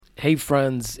Hey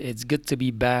friends, it's good to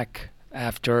be back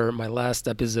after my last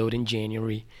episode in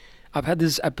January. I've had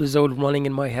this episode running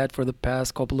in my head for the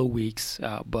past couple of weeks,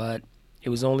 but it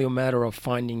was only a matter of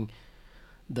finding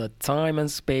the time and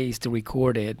space to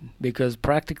record it because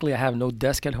practically I have no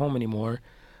desk at home anymore.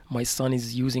 My son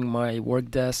is using my work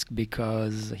desk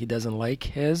because he doesn't like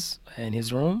his in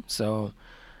his room, so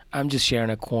I'm just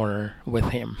sharing a corner with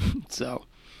him. So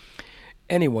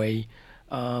anyway,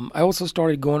 I also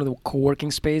started going to the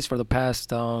co-working space for the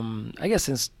past, I guess,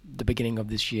 since the beginning of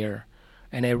this year,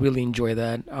 and I really enjoy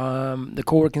that. The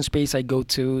co-working space I go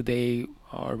to, they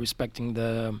are respecting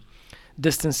the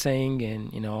distancing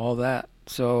and all that.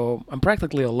 So I'm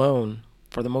practically alone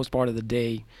for the most part of the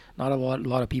day. Not a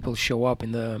lot of people show up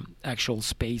in the actual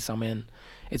space I'm in.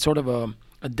 It's sort of a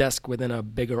desk within a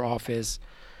bigger office.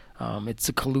 It's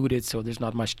secluded, so there's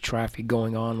not much traffic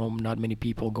going on, not many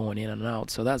people going in and out,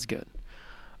 so that's good.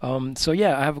 So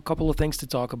yeah, I have a couple of things to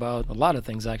talk about, a lot of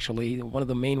things actually. One of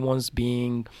the main ones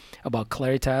being about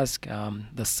Claritask,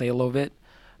 the sale of it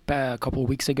a couple of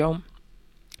weeks ago.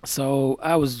 So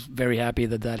I was very happy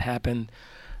that that happened.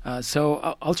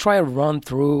 So I'll try to run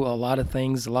through a lot of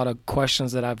things, a lot of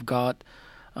questions that I've got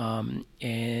in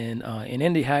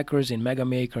Indie Hackers, in Mega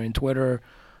Maker, in Twitter,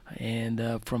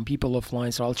 and from people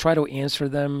offline. So I'll try to answer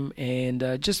them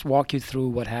and just walk you through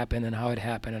what happened and how it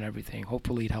happened and everything.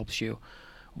 Hopefully, it helps you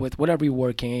with whatever you're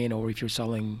working in, or if you're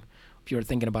selling, if you're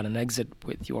thinking about an exit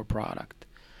with your product.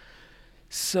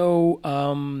 So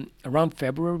around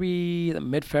February,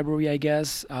 mid-February, I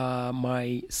guess,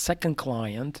 my second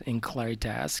client in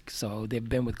Claritask. So they've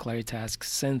been with Claritask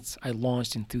since I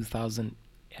launched in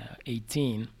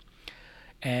 2018,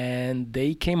 and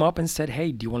they came up and said,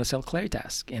 "Hey, do you want to sell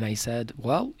Claritask?" And I said,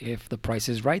 "Well, if the price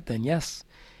is right, then yes."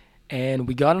 And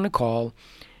we got on a call,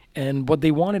 and what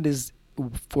they wanted is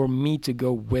for me to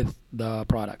go with the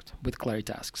product with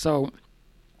Claritask. So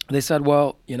they said,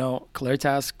 well,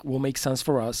 Claritask will make sense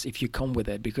for us if you come with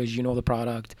it because you know the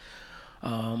product.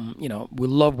 We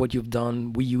love what you've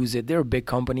done. We use it. They're a big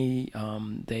company.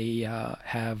 They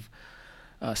have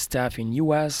staff in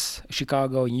U.S.,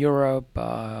 Chicago, in Europe,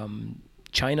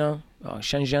 China,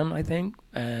 Shenzhen, I think.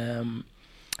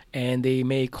 And they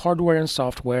make hardware and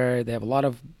software. They have a lot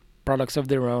of products of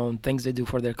their own, things they do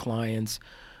for their clients.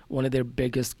 One of their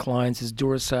biggest clients is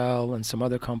Duracell and some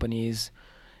other companies,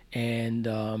 and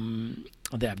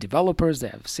they have developers, they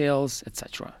have sales,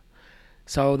 etc.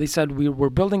 So they said we're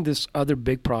building this other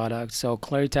big product, so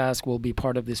Claritask will be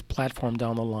part of this platform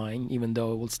down the line, even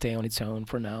though it will stay on its own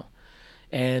for now.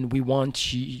 And we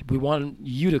want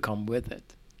you to come with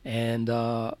it. And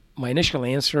my initial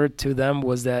answer to them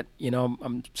was that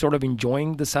I'm sort of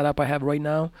enjoying the setup I have right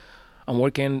now. I'm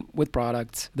working with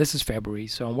products. This is February,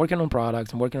 so I'm working on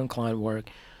products. I'm working on client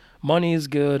work. Money is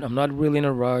good. I'm not really in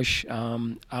a rush.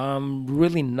 I'm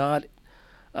really not.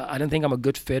 I don't think I'm a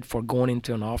good fit for going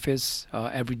into an office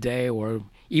every day, or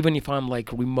even if I'm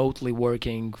like remotely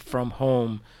working from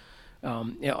home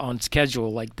on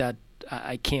schedule like that.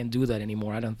 I can't do that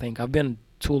anymore. I don't think I've been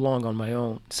too long on my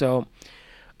own. So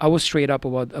I was straight up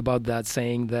about that,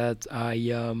 saying that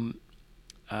I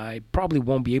probably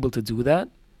won't be able to do that.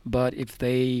 But if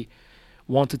they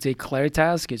want to take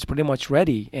Claritask, it's pretty much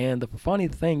ready. And the funny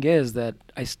thing is that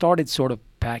I started sort of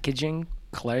packaging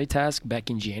Claritask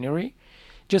back in January,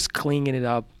 just cleaning it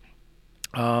up,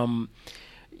 um,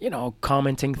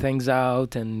 commenting things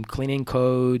out and cleaning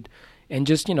code and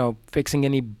just, fixing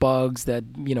any bugs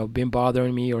that, been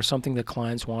bothering me or something the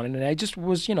clients wanted. And I just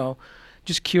was,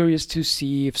 just curious to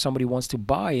see if somebody wants to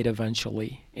buy it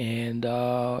eventually. And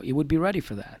it would be ready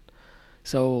for that.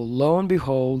 So lo and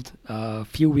behold, a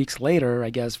few weeks later,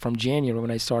 I guess from January when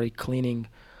I started cleaning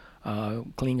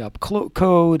up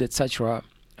code, etc.,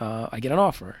 I get an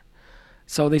offer.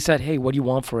 So they said, "Hey, what do you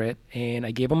want for it?" And I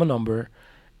gave them a number,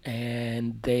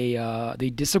 and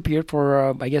they disappeared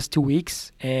for I guess 2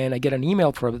 weeks, and I get an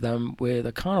email from them with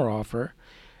a counter offer,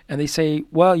 and they say,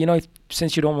 "Well,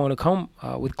 since you don't want to come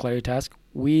with Claritask,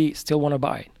 we still want to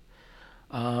buy it,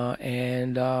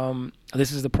 and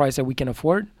this is the price that we can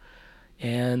afford."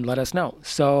 And let us know.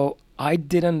 So I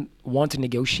didn't want to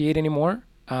negotiate anymore.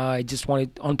 I just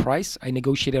wanted on price. I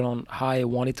negotiated on how I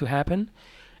wanted to happen,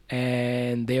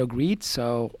 and they agreed.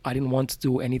 So I didn't want to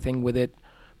do anything with it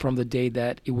from the day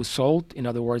that it was sold. In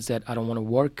other words, that I don't want to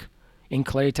work in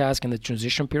Claritask in the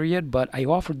transition period, but I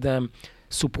offered them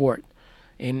support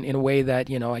in a way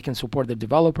that I can support the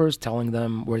developers, telling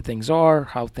them where things are,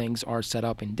 how things are set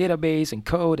up in database and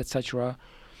code, etc.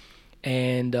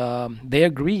 And they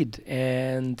agreed,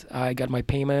 and I got my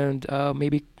payment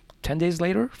maybe 10 days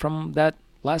later from that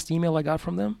last email I got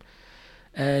from them.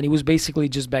 And it was basically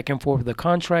just back and forth with the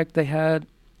contract they had.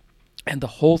 And the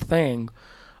whole thing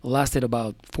lasted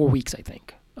about 4 weeks, I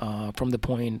think, from the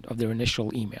point of their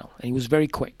initial email, and it was very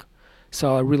quick.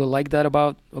 So I really like that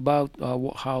about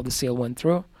how the sale went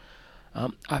through.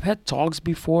 I've had talks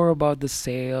before about the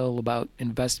sale, about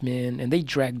investment, and they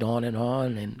dragged on,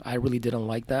 and I really didn't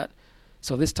like that.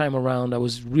 So this time around, I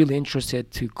was really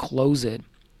interested to close it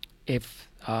if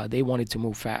they wanted to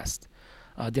move fast.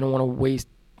 I didn't want to waste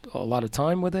a lot of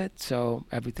time with it, so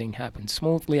everything happened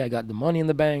smoothly. I got the money in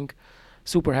the bank,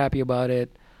 super happy about it.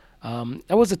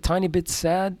 I was a tiny bit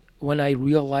sad when I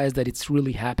realized that it's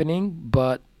really happening,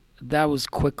 but that was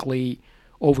quickly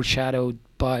overshadowed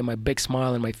by my big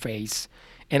smile on my face.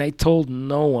 And I told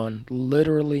no one,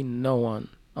 literally no one,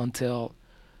 until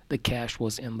the cash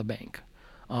was in the bank.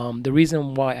 The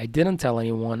reason why I didn't tell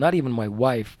anyone, not even my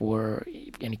wife or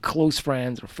any close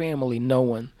friends or family, no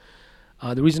one.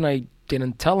 The reason I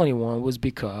didn't tell anyone was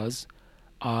because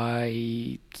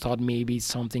I thought maybe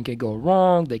something could go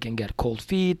wrong, they can get cold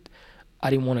feet. I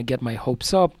didn't want to get my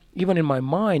hopes up. Even in my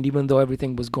mind, even though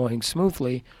everything was going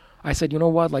smoothly, I said, you know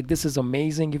what, like this is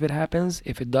amazing if it happens.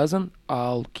 If it doesn't,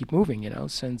 I'll keep moving,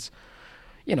 since,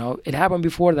 it happened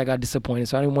before that I got disappointed,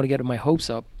 so I didn't want to get my hopes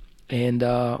up. And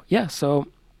yeah, so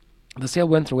the sale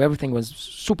went through, everything was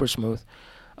super smooth.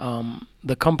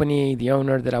 The company, the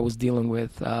owner that I was dealing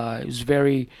with, was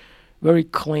very, very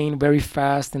clean, very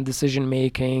fast in decision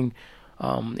making,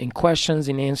 in questions,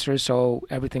 in answers. So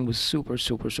everything was super,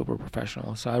 super, super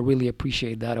professional. So I really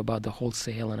appreciate that about the whole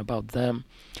sale and about them.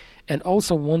 And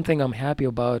also, one thing I'm happy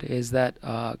about is that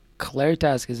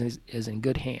Claritas is in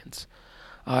good hands.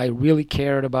 I really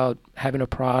cared about having a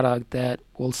product that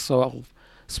will solve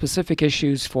specific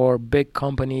issues for big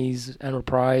companies,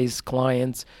 enterprise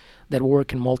clients that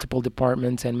work in multiple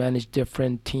departments and manage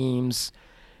different teams.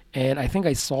 And I think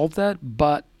I solved that.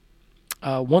 But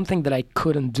one thing that I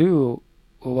couldn't do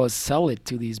was sell it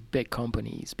to these big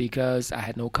companies because I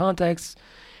had no contacts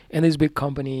in these big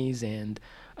companies, and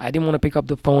I didn't want to pick up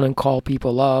the phone and call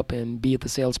people up and be the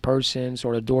salesperson,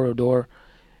 sort of door to door.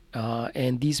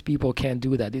 And these people can't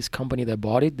do that. This company that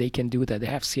bought it, they can do that. They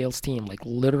have sales team, like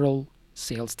literal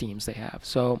sales teams they have.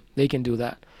 So they can do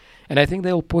that. And I think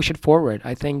they'll push it forward.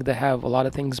 I think they have a lot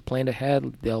of things planned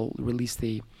ahead. They'll release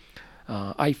the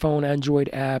iPhone, Android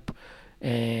app,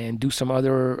 and do some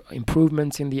other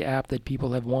improvements in the app that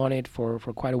people have wanted for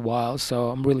quite a while. So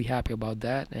I'm really happy about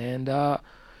that. And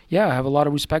yeah, I have a lot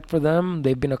of respect for them.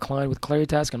 They've been a client with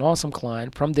Claritas, an awesome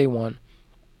client from day one.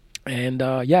 And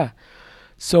yeah,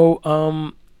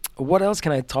 so what else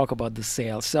can I talk about the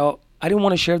sale? So I didn't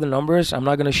want to share the numbers. I'm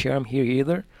not going to share them here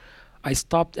either. I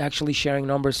stopped actually sharing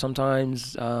numbers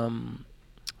sometimes.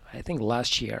 I think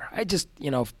last year. I just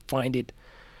find it,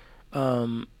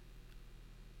 um,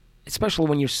 especially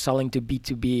when you're selling to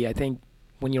B2B. I think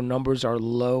when your numbers are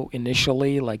low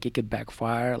initially, like it could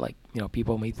backfire. Like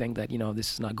people may think that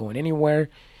this is not going anywhere,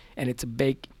 and it's a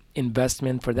big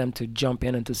investment for them to jump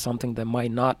in into something that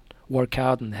might not work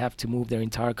out and have to move their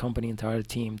entire company, entire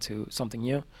team to something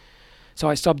new. So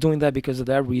I stopped doing that because of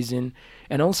that reason.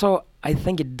 And also, I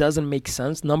think it doesn't make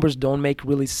sense. Numbers don't make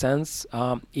really sense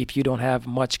if you don't have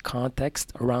much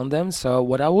context around them. So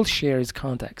what I will share is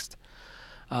context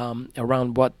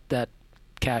around what that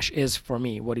cash is for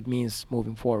me, what it means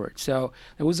moving forward. So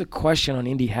there was a question on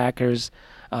Indie Hackers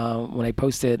when I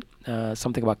posted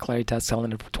something about Claritas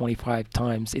selling it for 25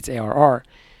 times its ARR.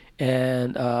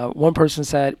 And one person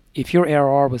said, if your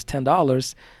ARR was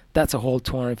 $10, that's a whole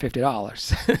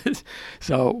 $250.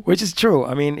 So, which is true.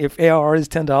 I mean, if ARR is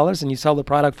 $10 and you sell the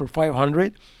product for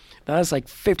 500, that's like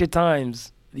 50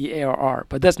 times the ARR.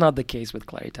 But that's not the case with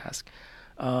Claritas.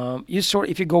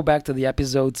 If you go back to the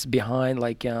episodes behind,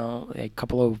 like a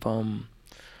couple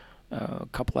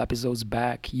episodes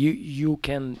back, you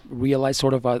can realize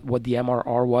sort of what the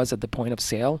MRR was at the point of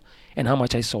sale and how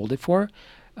much I sold it for.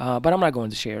 But I'm not going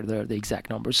to share the exact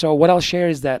numbers. So what I'll share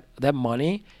is that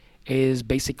money is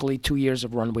basically 2 years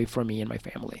of runway for me and my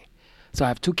family. So I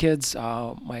have two kids.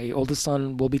 My oldest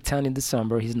son will be 10 in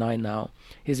December. He's 9 now.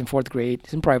 He's in fourth grade.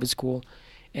 He's in private school.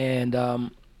 And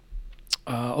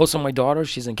also my daughter,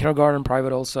 she's in kindergarten,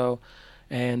 private also.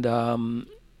 And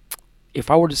if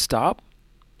I were to stop,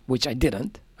 which I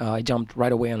didn't, I jumped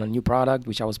right away on a new product,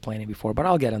 which I was planning before, but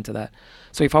I'll get into that.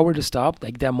 So if I were to stop,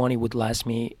 like that money would last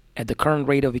me at the current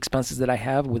rate of expenses that I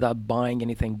have without buying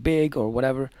anything big or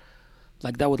whatever,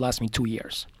 like that would last me 2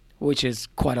 years, which is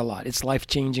quite a lot. It's life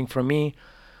changing for me.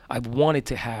 I've wanted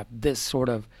to have this sort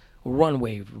of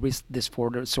runway, this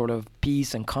sort of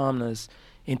peace and calmness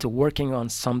into working on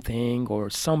something or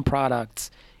some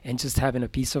products and just having a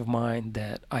peace of mind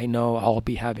that I know I'll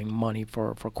be having money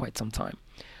for quite some time.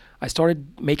 I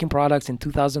started making products in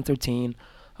 2013.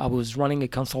 I was running a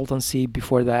consultancy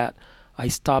before that. I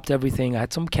stopped everything. I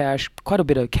had some cash, quite a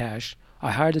bit of cash. I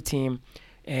hired a team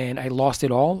and I lost it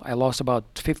all. I lost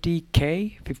about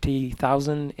 50K,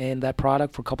 50,000 in that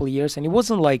product for a couple of years. And it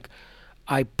wasn't like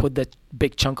I put that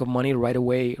big chunk of money right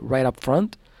away, right up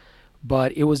front,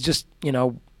 but it was just,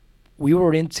 we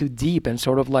were in too deep and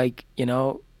sort of like,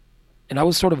 and I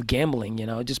was sort of gambling,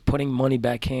 just putting money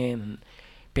back in and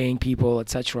paying people,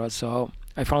 etc. So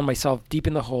I found myself deep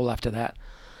in the hole after that.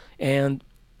 And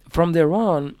from there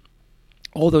on,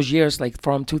 all those years, like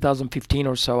from 2015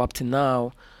 or so up to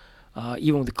now,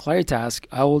 even with the Claritask,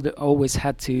 I would always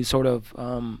had to sort of,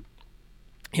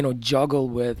 juggle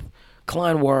with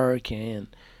client work and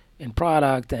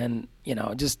product and,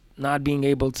 just not being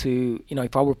able to,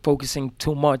 if I were focusing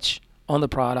too much on the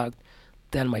product,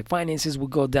 then my finances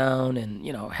would go down and,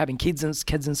 having kids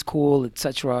in school,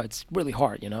 etc. It's really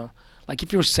hard, Like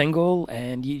if you're single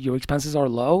and your expenses are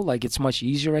low, like it's much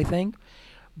easier, I think.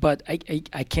 But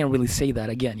I can't really say that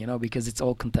again, because it's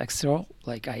all contextual.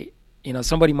 Like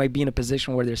somebody might be in a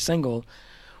position where they're single,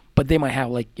 but they might have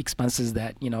like expenses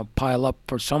that, pile up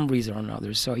for some reason or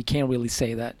another. So you can't really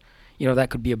say that, that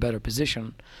could be a better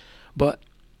position. But,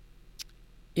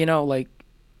 like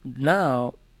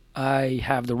now I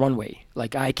have the runway.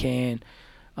 Like I can't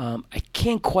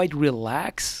quite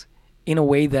relax in a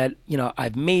way that,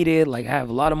 I've made it, like I have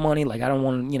a lot of money, like I don't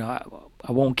want,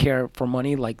 I won't care for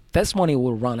money. Like this money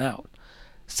will run out.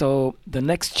 So the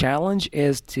next challenge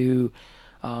is to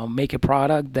make a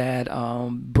product that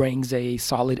brings a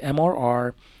solid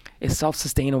MRR, is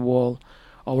self-sustainable,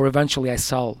 or eventually I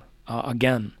sell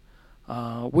again.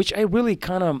 Which I really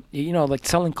kind of, like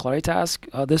selling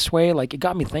Claritask this way, like it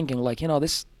got me thinking, like,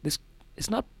 this it's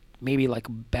not maybe like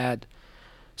a bad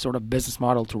sort of business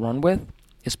model to run with,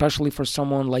 especially for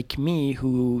someone like me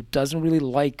who doesn't really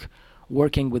like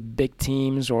working with big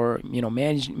teams or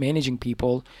managing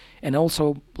people, and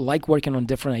also like working on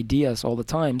different ideas all the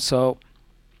time. So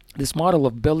this model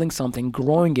of building something,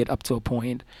 growing it up to a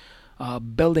point,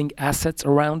 building assets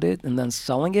around it, and then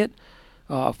selling it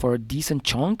for a decent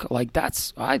chunk, like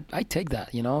I take that.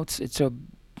 It's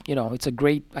a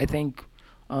great, I think,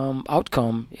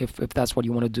 outcome if that's what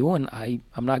you want to do. And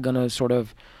I'm not gonna sort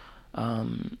of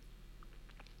um,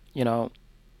 you know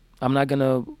I'm not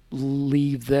gonna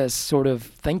leave this sort of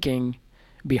thinking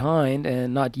behind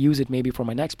and not use it maybe for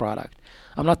my next product.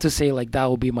 I'm not to say like that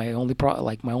will be my only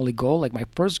like my only goal. Like my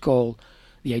first goal,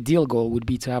 the ideal goal would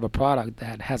be to have a product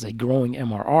that has a growing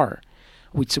MRR,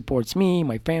 which supports me,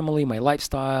 my family, my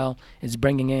lifestyle. Is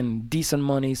bringing in decent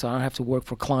money, so I don't have to work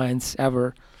for clients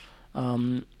ever.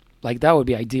 Like that would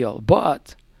be ideal.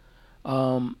 But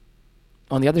um,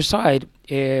 on the other side,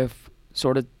 if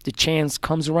sort of the chance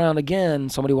comes around again,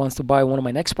 somebody wants to buy one of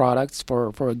my next products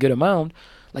for a good amount,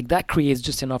 like that creates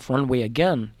just enough runway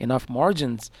again, enough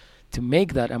margins to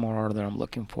make that MRR that I'm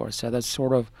looking for. So that's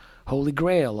sort of holy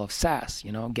grail of SaaS,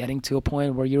 getting to a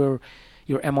point where your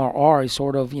MRR is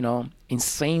sort of,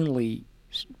 insanely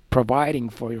providing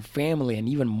for your family and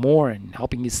even more and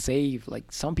helping you save like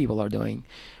some people are doing,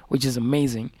 which is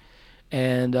amazing.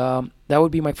 And that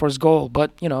would be my first goal.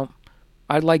 But,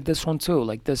 I like this one too.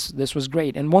 Like this was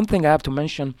great. And one thing I have to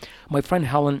mention, my friend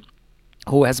Helen,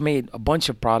 who has made a bunch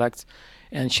of products,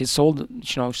 and she sold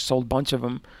a bunch of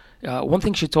them. One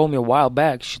thing she told me a while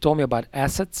back, she told me about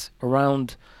assets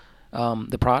around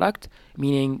the product.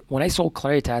 Meaning, when I sold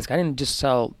Claritask, I didn't just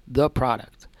sell the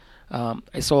product.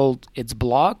 I sold its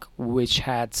blog, which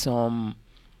had some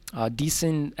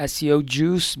decent SEO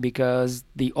juice because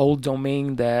the old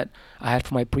domain that I had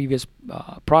for my previous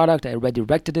product, I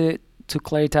redirected it to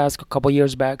Claritask a couple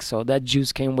years back, so that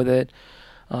juice came with it.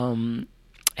 I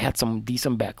had some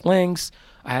decent backlinks.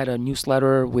 I had a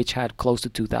newsletter which had close to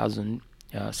 2,000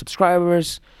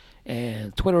 subscribers,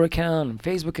 and Twitter account and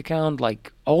Facebook account,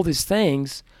 like all these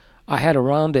things I had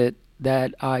around it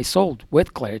that I sold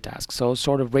with Claritask, so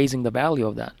sort of raising the value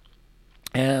of that.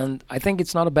 And I think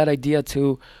it's not a bad idea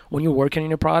to, when you're working on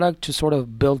your product, to sort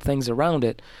of build things around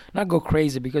it, not go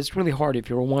crazy, because it's really hard if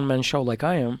you're a one-man show like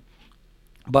I am.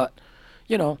 But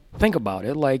think about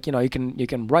it. Like you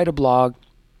can write a blog.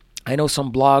 I know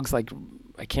some blogs, like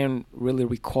I can't really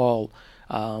recall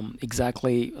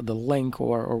exactly the link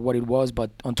or what it was,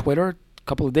 but on Twitter a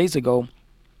couple of days ago,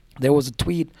 there was a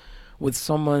tweet with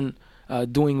someone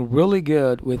doing really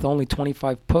good with only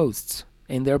 25 posts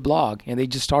in their blog, and they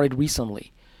just started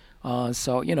recently.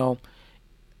 So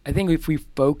I think if we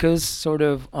focus sort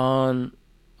of on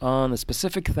a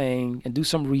specific thing and do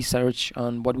some research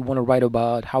on what we want to write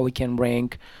about, how we can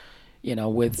rank,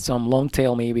 with some long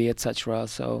tail maybe, etc.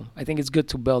 So I think it's good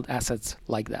to build assets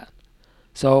like that.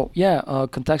 So yeah,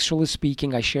 contextually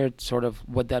speaking, I shared sort of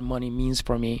what that money means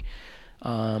for me.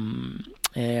 And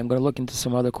I'm gonna look into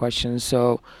some other questions.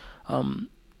 So um,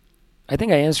 I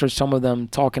think I answered some of them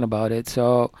talking about it.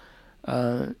 So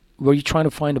uh, were you trying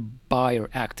to find a buyer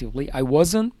actively? I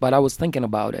wasn't, but I was thinking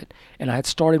about it, and I had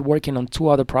started working on two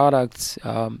other products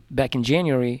back in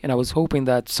January, and I was hoping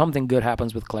that something good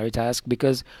happens with Claritask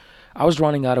because I was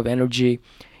running out of energy.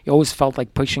 It always felt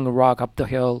like pushing a rock up the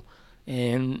hill,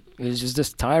 and it was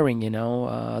just tiring.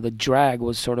 The drag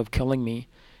was sort of killing me.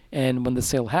 And when the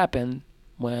sale happened,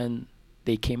 when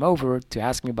they came over to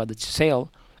ask me about the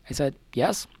sale, I said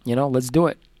yes. Let's do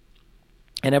it,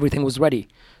 and everything was ready.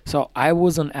 So I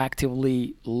wasn't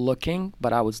actively looking,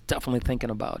 but I was definitely thinking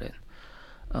about it.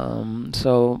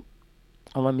 So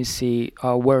let me see.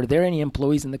 Were there any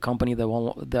employees in the company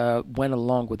that went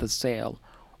along with the sale,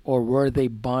 or were they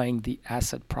buying the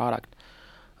asset product?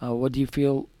 What do you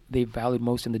feel they valued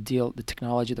most in the deal? The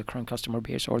technology, the current customer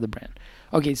base, or the brand?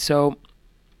 Okay, so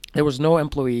there was no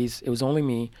employees. It was only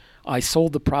me. I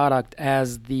sold the product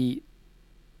as the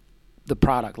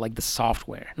product, like the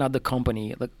software, not the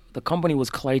company. The company was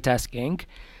Claritask Inc.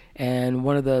 And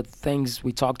one of the things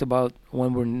we talked about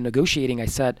when we're negotiating, I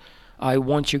said, I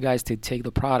want you guys to take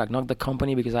the product, not the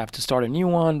company, because I have to start a new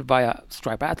one via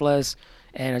Stripe Atlas,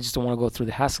 and I just don't want to go through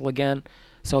the hassle again.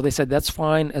 So they said that's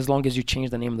fine as long as you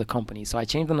change the name of the company. So I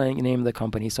changed the name of the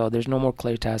company, so there's no more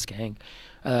Claritask Inc.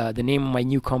 The name of my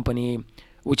new company,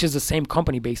 which is the same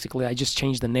company basically, I just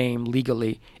changed the name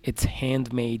legally. It's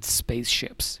Handmade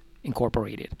Spaceships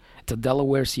Incorporated. It's a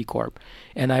Delaware C corp,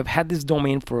 and I've had this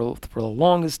domain for the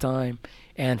longest time.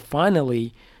 And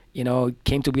finally, it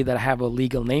came to be that I have a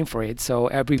legal name for it. So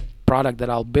every product that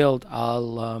I'll build,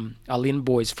 I'll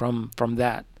invoice from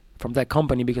that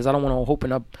company because I don't want to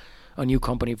open up a new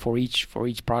company for each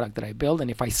product that I build. And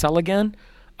if I sell again,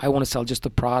 I want to sell just the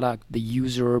product, the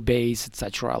user base,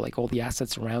 etc., like all the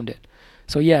assets around it.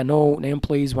 So yeah, no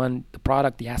employees when the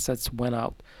product, the assets went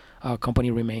out.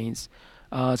 Company remains.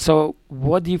 So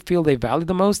what do you feel they value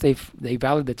the most? They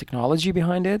value the technology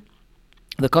behind it.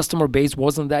 The customer base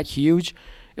wasn't that huge.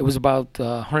 It was about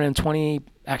 120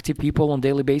 active people on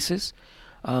daily basis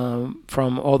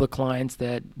from all the clients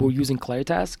that were using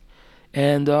Claritask.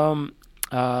 And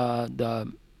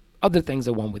the other things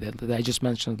that went with it that I just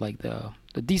mentioned, like the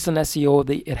decent SEO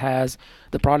that it has,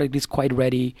 the product is quite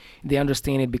ready. They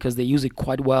understand it because they use it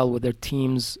quite well with their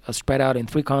teams spread out in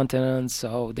three continents.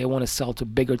 So they want to sell to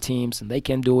bigger teams, and they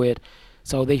can do it.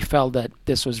 So they felt that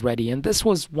this was ready, and this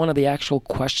was one of the actual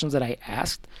questions that I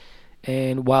asked.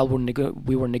 And while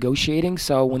we were negotiating,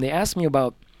 so when they asked me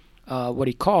about what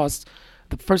it costs,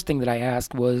 the first thing that I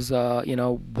asked was, what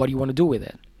do you want to do with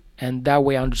it? And that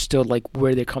way I understood like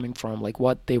where they're coming from, like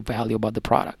what they value about the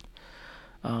product.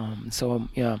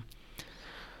 Yeah.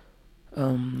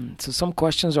 So some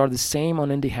questions are the same on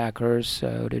Indie Hackers.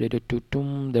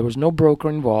 There was no broker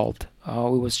involved. It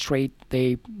was straight.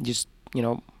 They just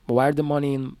wired the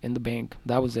money in the bank.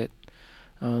 That was it.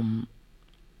 Um,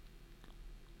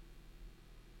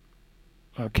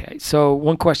 okay. So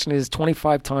one question is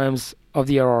 25 times of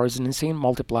the ARR is an insane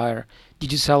multiplier.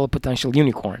 Did you sell a potential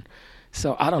unicorn?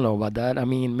 So I don't know about that. I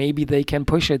mean, maybe they can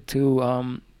push it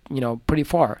to pretty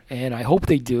far, and I hope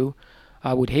they do.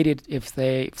 I would hate it if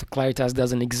the Claritask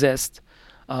doesn't exist.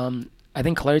 I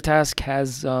think Claritask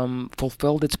has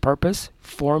fulfilled its purpose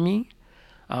for me.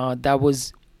 That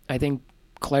was, I think,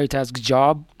 Claritask's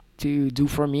job to do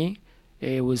for me.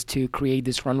 It was to create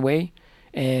this runway,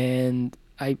 and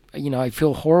I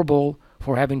feel horrible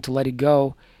for having to let it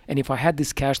go. And if I had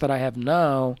this cash that I have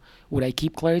now, would I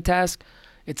keep Claritask?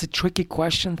 It's a tricky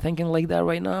question thinking like that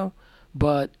right now,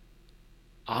 but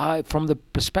from the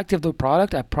perspective of the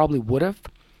product, I probably would have.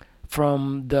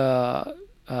 From the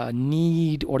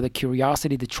need or the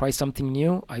curiosity to try something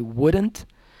new, I wouldn't.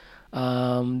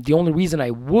 The only reason I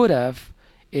would have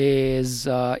is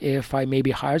if I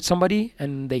maybe hired somebody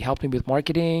and they helped me with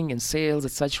marketing and sales,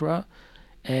 etc.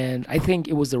 And I think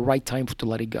it was the right time to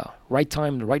let it go. Right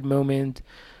time, the right moment,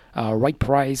 right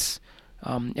price.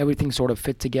 Everything sort of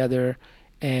fit together,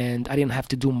 and I didn't have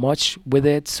to do much with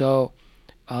it. So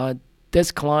uh,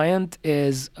 this client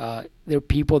they're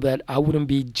people that I wouldn't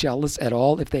be jealous at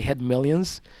all if they had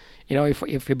millions.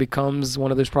 If it becomes one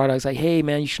of those products like, hey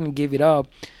man, you shouldn't give it up.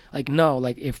 Like no,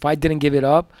 like if I didn't give it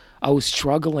up, I was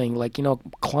struggling. Like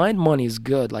client money is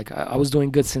good. Like I was doing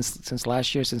good since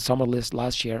last year, since summer list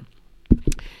last year.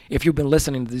 If you've been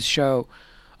listening to this show,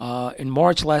 in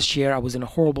March last year, I was in a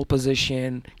horrible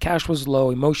position. Cash was low,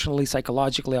 emotionally,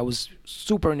 psychologically. I was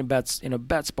super in a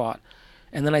bad spot,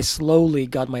 and then I slowly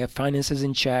got my finances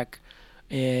in check,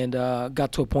 and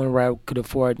got to a point where I could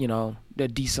afford, a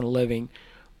decent living.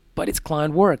 But it's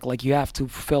client work. Like you have to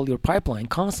fill your pipeline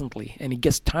constantly, and it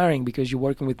gets tiring because you're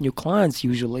working with new clients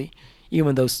usually.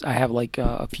 Even though I have like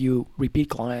a few repeat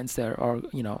clients that are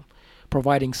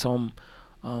providing some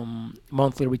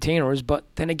monthly retainers, but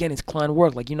then again, it's client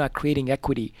work. Like you're not creating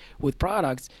equity with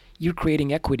products. You're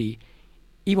creating equity.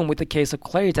 Even with the case of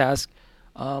Claritask,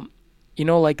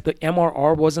 like the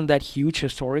MRR wasn't that huge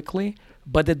historically,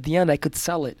 but at the end I could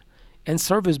sell it. And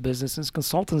service business and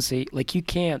consultancy, like you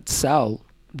can't sell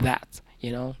that.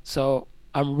 So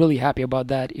I'm really happy about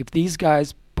that. If these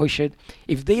guys push it,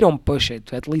 if they don't push it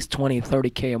to at least 20,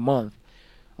 30K a month,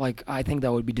 like I think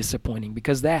that would be disappointing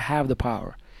because they have the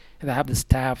power. And they have the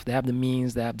staff, they have the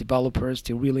means, they have developers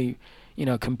to really,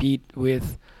 compete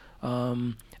with, I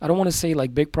don't want to say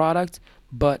like big product,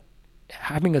 but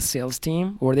having a sales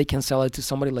team where they can sell it to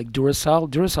somebody like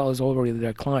Duracell is already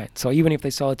their client. So even if they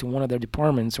sell it to one of their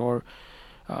departments or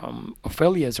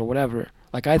affiliates or whatever,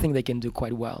 like I think they can do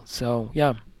quite well. So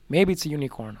yeah, maybe it's a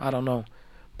unicorn. I don't know,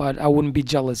 but I wouldn't be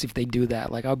jealous if they do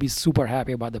that. Like I'll be super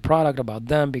happy about the product, about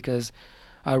them, because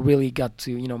I really got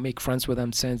to make friends with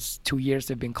them since 2 years.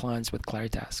 They've been clients with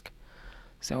Claritask.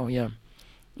 So yeah,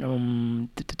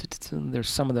 there's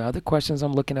some of the other questions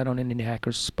I'm looking at on Indie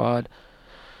Hackers Spot.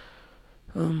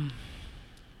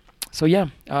 So yeah,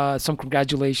 some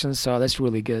congratulations. So that's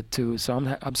really good too. So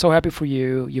I'm so happy for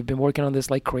you. You've been working on this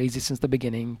like crazy since the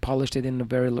beginning. Polished it in a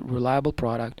very reliable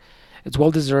product. It's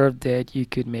well deserved that you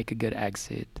could make a good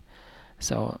exit.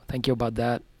 So thank you about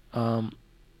that.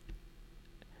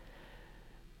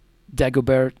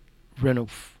 Dagobert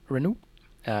Renault.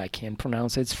 I can't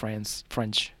pronounce it. It's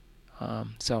French.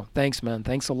 So thanks, man.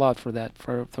 Thanks a lot for that.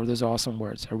 For those awesome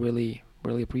words. I really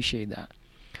appreciate that.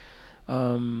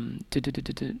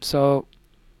 So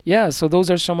yeah, so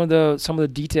those are some of the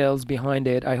details behind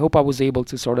it. I hope I was able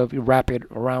to sort of wrap it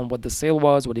around what the sale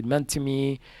was, what it meant to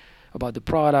me, about the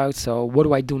product. So what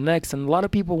do I do next? And a lot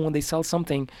of people, when they sell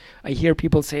something, I hear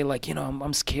people say like,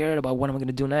 I'm scared about what I'm going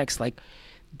to do next. Like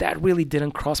that really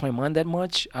didn't cross my mind that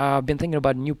much. I've been thinking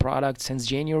about new products since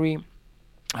January.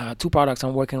 Two products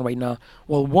I'm working right now.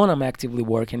 Well, one I'm actively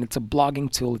working. It's a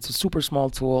blogging tool. It's a super small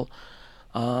tool.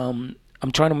 I'm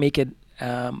trying to make it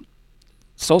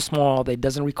so small that it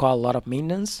doesn't require a lot of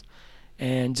maintenance,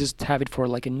 and just have it for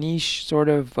like a niche sort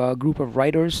of group of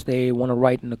writers. They want to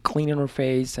write in a clean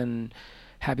interface and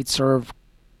have it serve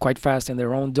quite fast in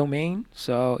their own domain.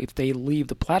 So if they leave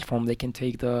the platform, they can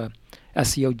take the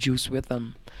SEO juice with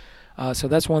them. So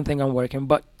that's one thing I'm working.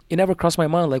 But it never crossed my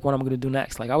mind like what I'm going to do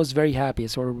next. Like I was very happy,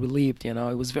 sort of relieved. It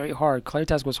was very hard.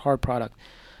 Claritask was a hard product.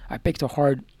 I picked a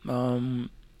hard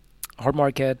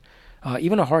market,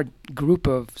 even a hard group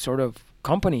of sort of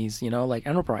companies, like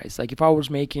enterprise. Like if I was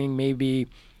making maybe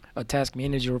a task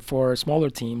manager for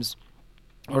smaller teams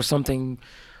or something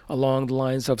along the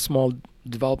lines of small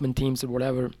development teams or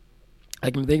whatever,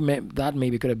 like that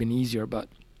maybe could have been easier. But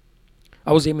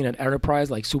I was aiming at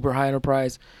enterprise, like super high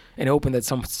enterprise, and hoping that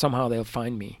somehow they'll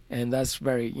find me. And that's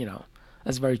very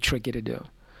tricky to do.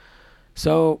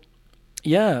 So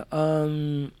yeah,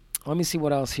 let me see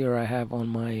what else here I have on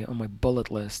my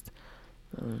bullet list.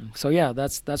 So yeah,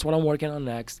 that's what I'm working on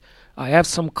next. I have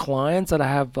some clients that I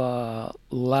have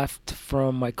left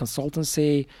from my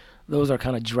consultancy. Those are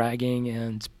kind of dragging,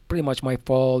 and it's pretty much my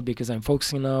fault because I'm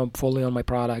focusing now fully on my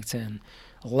products and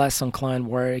less on client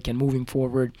work. And moving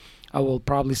forward, I will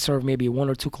probably serve maybe one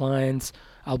or two clients.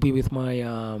 I'll be with my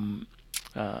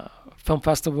film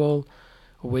festival,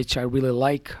 which I really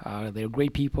like. They're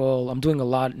great people. I'm doing a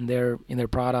lot in their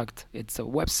product. It's a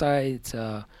website. It's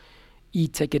a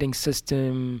e-ticketing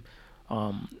system,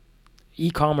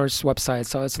 e-commerce website.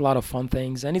 So it's a lot of fun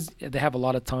things, and they have a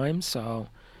lot of time, so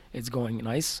it's going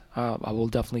nice. I will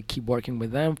definitely keep working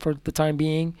with them for the time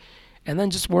being, and then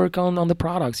just work on the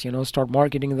products. Start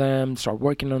marketing them, start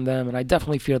working on them, and I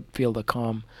definitely feel the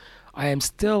calm. I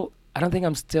don't think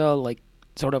I'm still like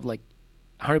sort of like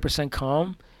 100%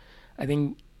 calm. I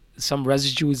think some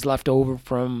residue is left over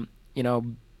from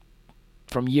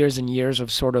years and years of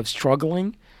sort of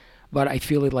struggling, but I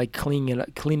feel it like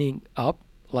cleaning up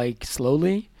like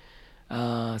slowly.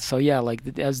 So yeah,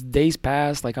 like as days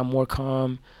pass, like I'm more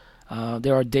calm.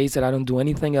 There are days that I don't do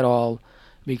anything at all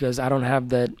because I don't have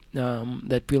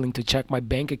that feeling to check my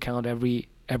bank account every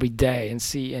day and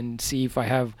see if I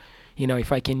have,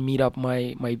 if I can meet up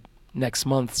my next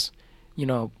month's,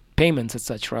 payments,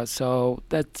 etc. So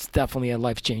that's definitely a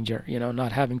life changer,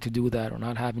 not having to do that or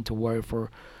not having to worry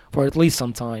for at least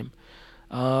some time.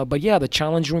 But yeah, the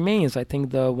challenge remains. I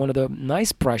think one of the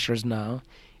nice pressures now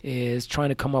is trying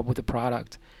to come up with a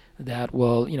product that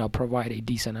will, provide a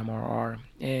decent MRR.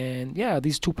 And yeah,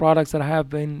 these two products that I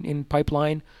have in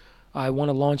pipeline, I want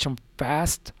to launch them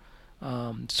fast,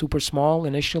 super small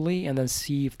initially, and then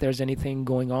see if there's anything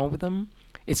going on with them.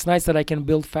 It's nice that I can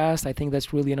build fast. I think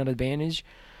that's really an advantage.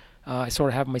 I sort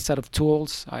of have my set of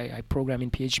tools. I program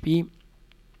in PHP,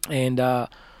 and a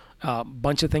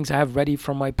bunch of things I have ready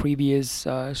from my previous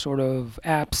sort of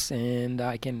apps, and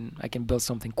I can build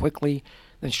something quickly,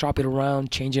 then shop it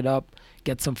around, change it up,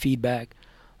 get some feedback.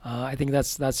 I think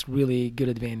that's really good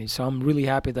advantage. So I'm really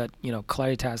happy that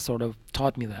Claritas sort of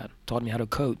taught me how to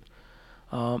code.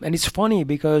 And it's funny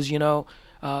because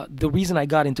the reason I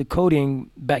got into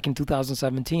coding back in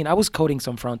 2017, I was coding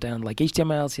some front end like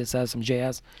HTML, CSS, some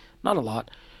JS, not a lot.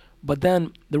 But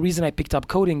then the reason I picked up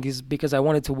coding is because I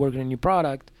wanted to work on a new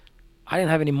product. I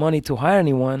didn't have any money to hire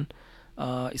anyone,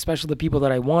 especially the people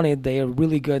that I wanted. They are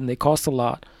really good and they cost a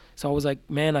lot. So I was like,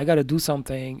 man, I got to do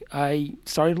something. I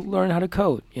started to learn how to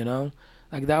code.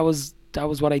 Like that was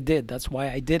what I did. That's why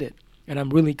I did it, and I'm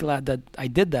really glad that I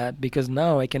did that because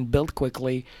now I can build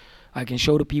quickly. I can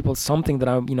show to people something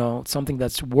that something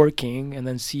that's working, and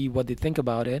then see what they think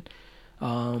about it.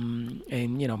 And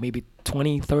maybe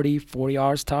 20, 30, 40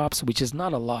 hours tops, which is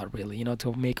not a lot really,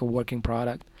 to make a working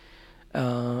product.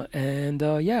 And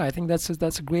yeah, I think that's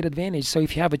a great advantage. So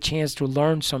if you have a chance to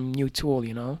learn some new tool,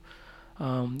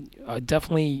 I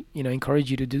definitely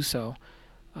encourage you to do so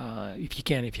if you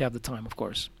can, if you have the time, of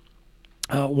course.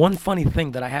 One funny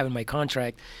thing that I have in my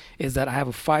contract is that I have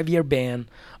a 5-year ban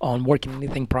on working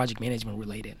anything project management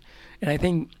related, and I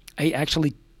think I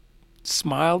actually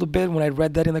smiled a bit when I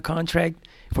read that in the contract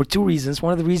for two reasons.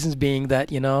 One of the reasons being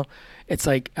that it's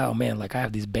like, oh man, like I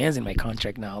have these bans in my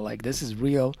contract now, like this is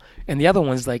real. And the other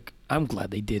one's like, I'm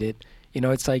glad they did it.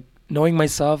 It's like knowing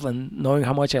myself and knowing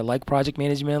how much I like project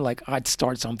management. Like I'd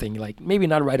start something like maybe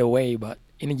not right away, but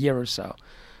in a year or so.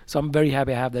 So I'm very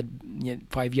happy I have that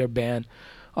 5-year ban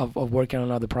of working on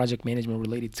another project management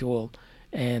related tool.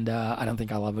 And I don't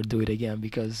think I'll ever do it again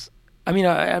because I mean,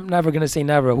 I'm never gonna say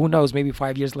never. Who knows? Maybe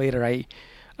 5 years later, I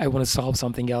want to solve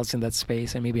something else in that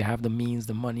space, and maybe I have the means,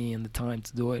 the money, and the time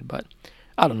to do it. But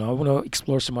I don't know. I want to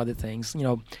explore some other things.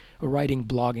 Writing,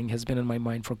 blogging has been in my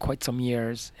mind for quite some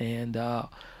years, and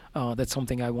that's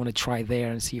something I want to try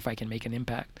there and see if I can make an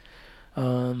impact.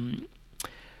 Um,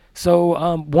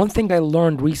 so one thing I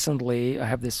learned recently, I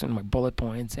have this in my bullet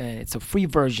points, and it's the free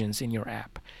versions in your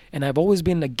app. And I've always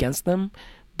been against them,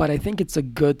 but I think it's a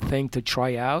good thing to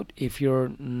try out if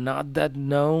you're not that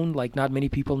known, like not many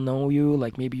people know you,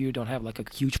 like maybe you don't have like a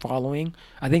huge following.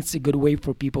 I think it's a good way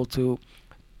for people to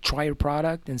try your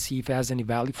product and see if it has any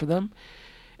value for them.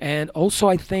 And also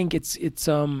I think it's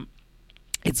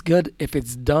good if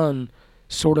it's done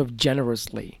sort of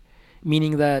generously,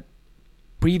 meaning that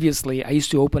previously I used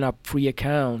to open up free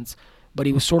accounts, but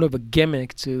it was sort of a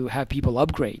gimmick to have people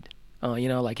upgrade.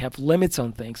 Like have limits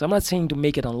on things. I'm not saying to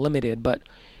make it unlimited, but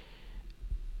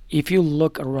if you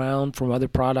look around from other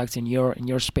products in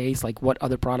your space, like what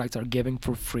other products are giving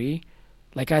for free,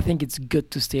 like I think it's good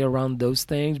to stay around those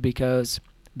things because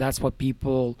that's what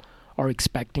people are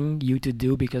expecting you to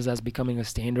do because that's becoming a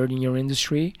standard in your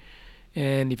industry.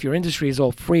 And if your industry is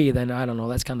all free, then I don't know,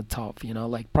 that's kind of tough.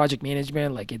 Like project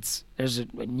management, like there's a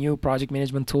new project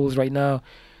management tools right now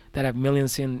that have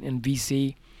millions in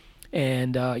VC,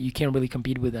 and you can't really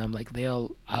compete with them. Like they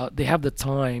have the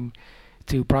time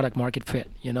to product market fit.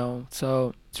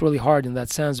 So it's really hard in that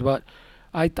sense. But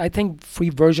I think free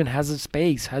version has a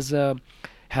space, has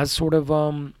sort of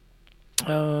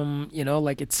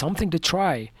like it's something to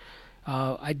try.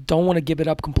 I don't want to give it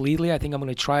up completely. I think I'm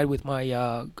going to try it with my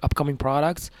upcoming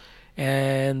products.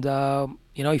 And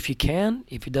if you can,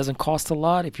 if it doesn't cost a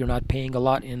lot, if you're not paying a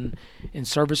lot in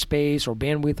server space or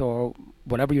bandwidth or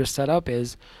whatever your setup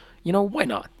is, why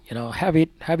not? Have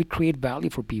it create value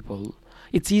for people.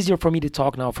 It's easier for me to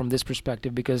talk now from this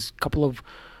perspective because a couple of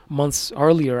months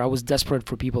earlier I was desperate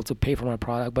for people to pay for my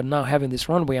product, but now having this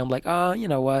runway, I'm like, you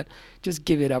know what? Just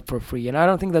give it up for free. And I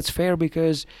don't think that's fair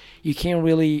because you can't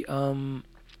really, uh,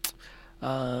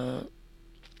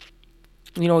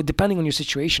 depending on your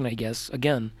situation, I guess.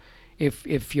 Again,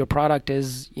 if your product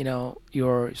is,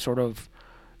 your sort of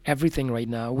everything right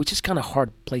now, which is kind of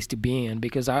hard place to be in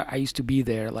because I used to be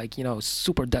there, like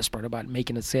super desperate about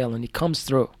making a sale, and it comes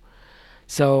through.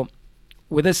 So,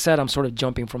 with this said, I'm sort of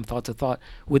jumping from thought to thought.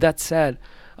 With that said,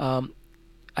 um,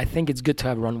 I think it's good to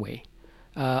have runway.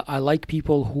 I like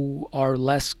people who are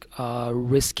less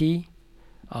risky,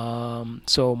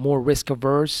 so more risk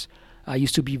averse. I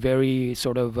used to be very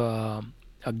sort of a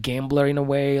gambler in a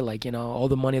way, like all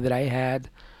the money that I had,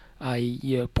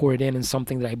 I pour it in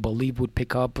something that I believe would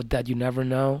pick up, but that you never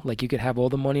know. Like you could have all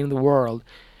the money in the world,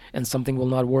 and something will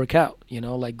not work out.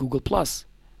 Like Google Plus.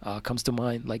 comes to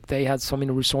mind. Like they had so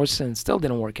many resources and still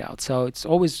didn't work out. So it's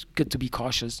always good to be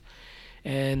cautious.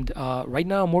 And right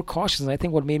now, I'm more cautious. And I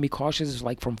think what made me cautious is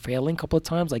like from failing a couple of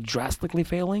times, like drastically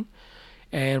failing,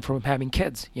 and from having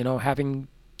kids. Having,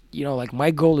 like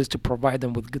my goal is to provide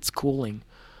them with good schooling,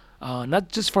 not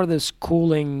just for the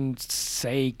schooling's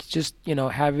sake, just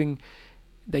having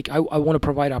like I want to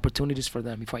provide opportunities for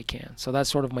them if I can. So that's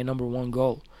sort of my number one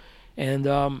goal. And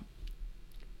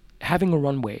having a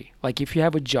runway. Like if you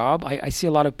have a job, I see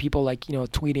a lot of people like,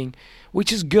 tweeting,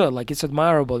 which is good. Like it's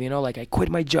admirable, like I quit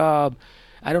my job.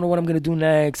 I don't know what I'm going to do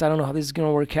next. I don't know how this is going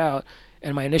to work out.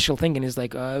 And my initial thinking is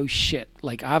like, oh shit,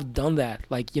 like I've done that.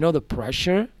 Like, the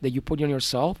pressure that you put on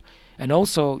yourself. And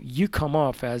also you come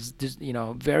off as,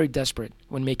 very desperate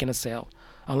when making a sale.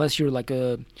 Unless you're like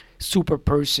a super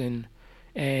person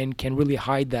and can really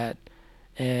hide that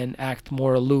and act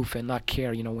more aloof and not care,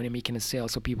 when you're making a sale.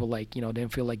 So people like, don't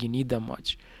feel like you need them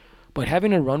much. But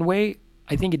having a runway,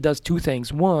 I think it does two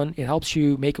things. One, it helps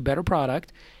you make a better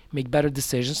product, make better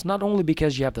decisions, not only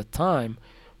because you have the time,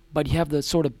 but you have the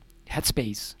sort of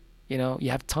headspace.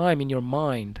 You have time in your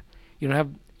mind. You don't have,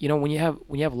 when you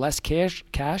have less cash,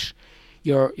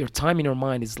 your time in your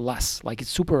mind is less. Like it's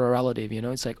super relative.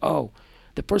 It's like, oh,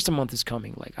 the first month is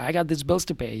coming. Like I got these bills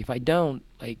to pay. If I don't,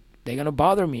 like they're gonna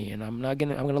bother me, and I'm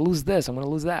gonna lose this. I'm gonna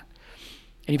lose that.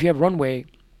 And if you have runway,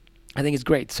 I think it's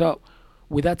great. So,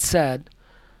 with that said,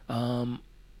 I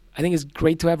think it's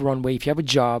great to have runway. If you have a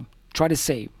job, try to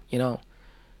save.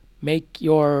 Make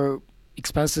your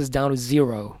expenses down to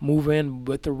zero. Move in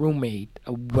with a roommate.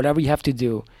 Whatever you have to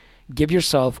do, give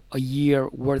yourself a year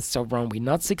worth of runway,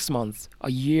 not 6 months. A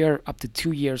year up to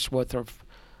 2 years worth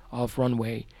of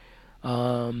runway.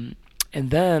 And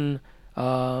then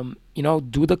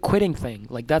do the quitting thing.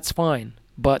 Like that's fine,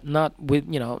 but not with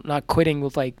not quitting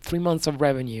with like 3 months of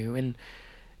revenue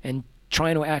and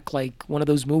trying to act like one of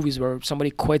those movies where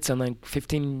somebody quits and like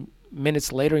 15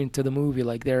 minutes later into the movie,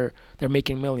 like they're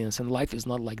making millions. And life is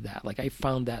not like that. Like I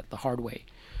found that the hard way.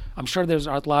 I'm sure there's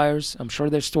outliers. I'm sure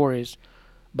there's stories,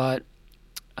 but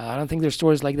I don't think there's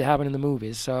stories like they happen in the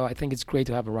movies. So I think it's great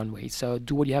to have a runway. So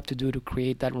do what you have to do to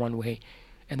create that runway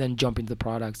and then jump into the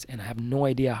products. And I have no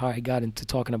idea how I got into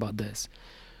talking about this.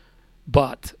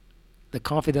 But the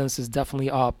confidence is definitely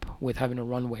up with having a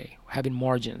runway, having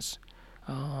margins,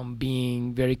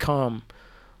 being very calm,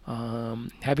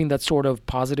 having that sort of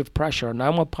positive pressure.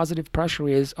 Now what positive pressure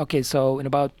is, okay, so in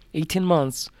about 18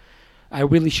 months, I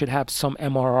really should have some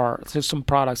MRR, so some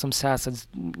products, some SaaS that's,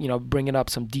 bringing up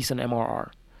some decent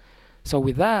MRR. So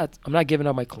with that, I'm not giving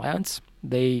up my clients.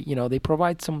 They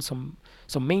provide some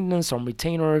maintenance, some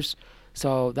retainers.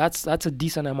 So that's a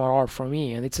decent MRR for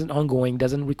me, and it's an ongoing.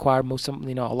 Doesn't require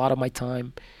a lot of my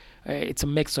time. It's a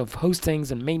mix of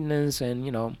hostings and maintenance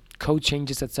and code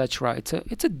changes, etc.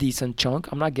 It's a decent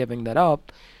chunk. I'm not giving that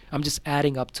up. I'm just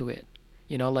adding up to it.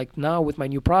 Like now with my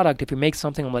new product, if you make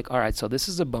something, I'm like, all right, so this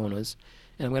is a bonus,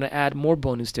 and I'm gonna add more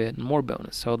bonus to it and more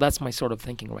bonus. So that's my sort of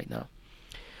thinking right now.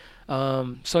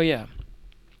 So yeah.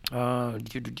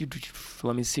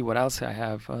 Let me see what else I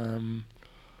have.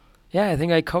 Yeah, I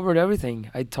think I covered everything.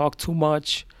 I talked too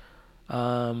much.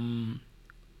 What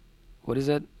is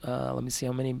it? Let me see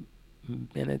how many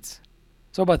minutes.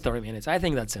 So about 30 minutes. I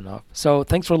think that's enough. So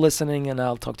thanks for listening, and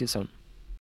I'll talk to you soon.